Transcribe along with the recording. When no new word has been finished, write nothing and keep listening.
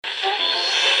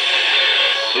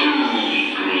Hi,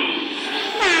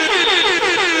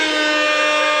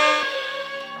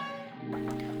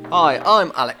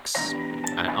 I'm Alex.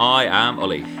 And I am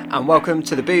Ollie. And welcome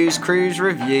to the Booze Cruise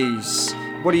Reviews.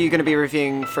 What are you going to be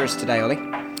reviewing for us today, Ollie?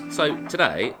 So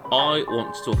today I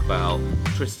want to talk about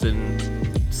Tristan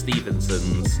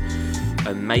Stevenson's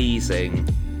amazing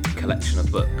collection of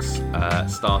books,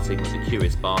 starting with The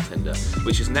Curious Bartender,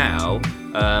 which has now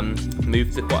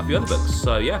moved to quite a few other books.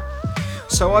 So yeah.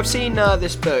 So I've seen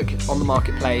this book on the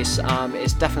marketplace.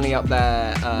 It's definitely up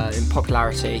there in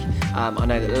popularity. I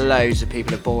know that loads of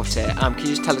people have bought it. Can you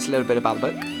just tell us a little bit about the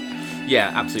book?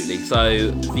 Yeah, absolutely.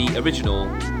 So the original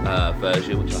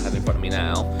version, which I have in front of me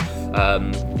now,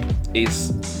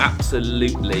 is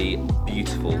absolutely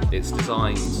beautiful. It's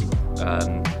designed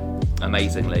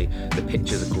amazingly. The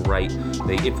pictures are great.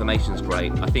 The information's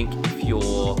great. I think if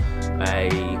you're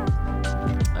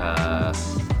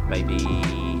maybe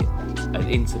an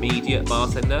intermediate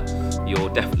bartender, you're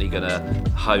definitely going to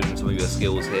hone some of your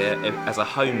skills here. As a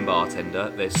home bartender,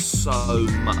 there's so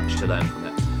much to learn from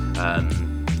it,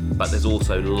 but there's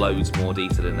also loads more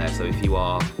detail in there, so if you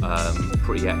are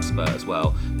pretty expert as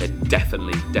well, they're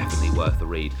definitely worth the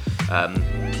read.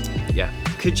 Yeah.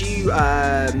 Could you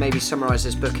maybe summarise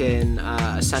this book in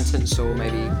a sentence or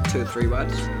maybe 2 or 3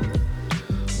 words?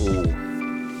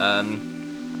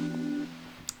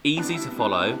 Easy to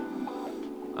follow.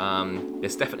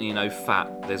 There's definitely no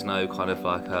fat, there's no kind of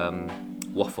like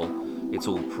waffle. It's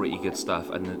all pretty good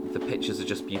stuff, and the pictures are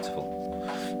just beautiful.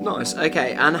 Nice.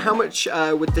 Okay, and how much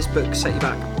would this book set you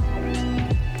back?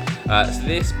 So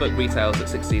this book retails at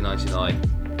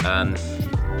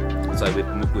 $16.99. So we've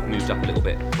moved up a little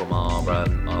bit from our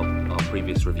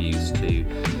previous reviews to the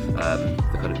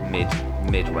kind of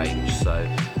mid range. So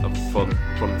from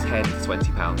 £10 to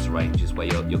 £20 range is where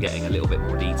you're getting a little bit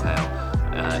more detail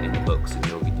in the books, and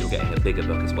you're getting a bigger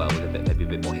book as well with maybe a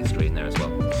bit more history in there as well.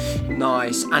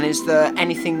 Nice. And is there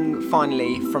anything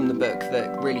finally from the book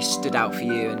that really stood out for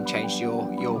you and changed your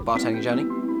bartending journey?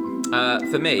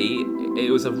 For me,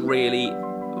 it was a really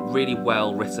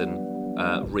well written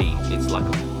read. It's like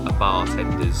a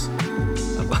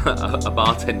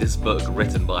bartender's book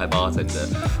written by a bartender,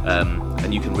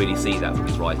 and you can really see that from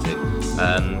his writing.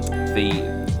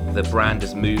 The brand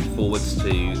has moved forwards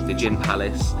to the Gin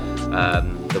Palace,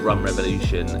 the Rum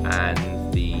Revolution, and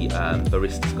the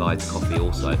Barista's Guide to Coffee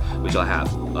also, which I have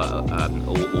all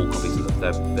copies of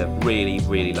them. They're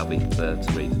really lovely to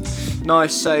read.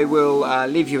 Nice. So we'll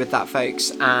leave you with that,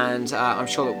 folks, and I'm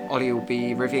sure that Ollie will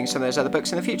be reviewing some of those other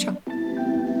books in the future.